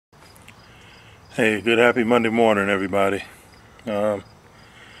Hey, good happy Monday morning, everybody. Um,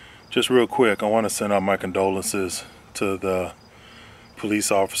 just real quick, I want to send out my condolences to the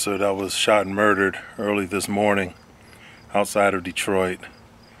police officer that was shot and murdered early this morning outside of Detroit.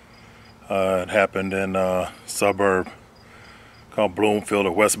 It happened in a suburb called Bloomfield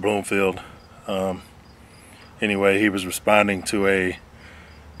or West Bloomfield. Um, anyway, he was responding to a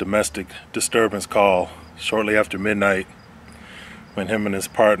domestic disturbance call shortly after midnight when him and his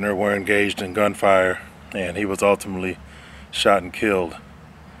partner were engaged in gunfire, and he was ultimately shot and killed.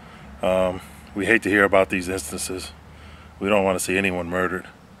 We hate to hear about these instances. We don't want to see anyone murdered,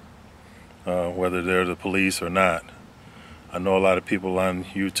 whether they're the police or not. I know a lot of people on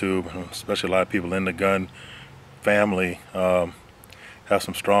YouTube, especially a lot of people in the gun family, have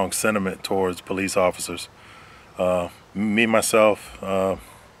some strong sentiment towards police officers. Me, myself,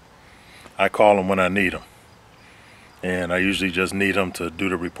 I call them when I need them. And I usually just need them to do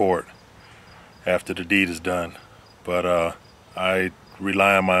the report after the deed is done. But I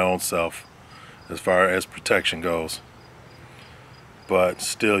rely on my own self as far as protection goes. But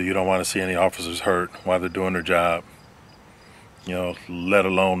still, you don't want to see any officers hurt while they're doing their job, let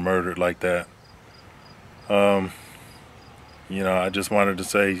alone murdered like that. I just wanted to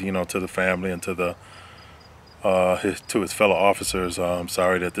say, to the family and to his fellow officers, I'm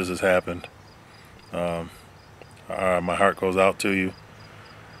sorry that this has happened. My heart goes out to you.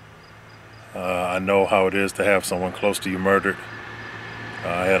 I know how it is to have someone close to you murdered.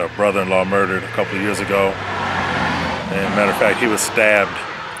 I had a brother-in-law murdered a couple of years ago, and matter of fact, he was stabbed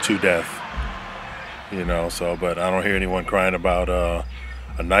to death. But I don't hear anyone crying about a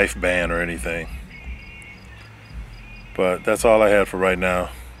knife ban or anything. But that's all I had for right now.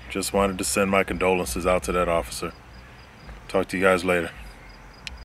 Just wanted to send my condolences out to that officer. Talk to you guys later.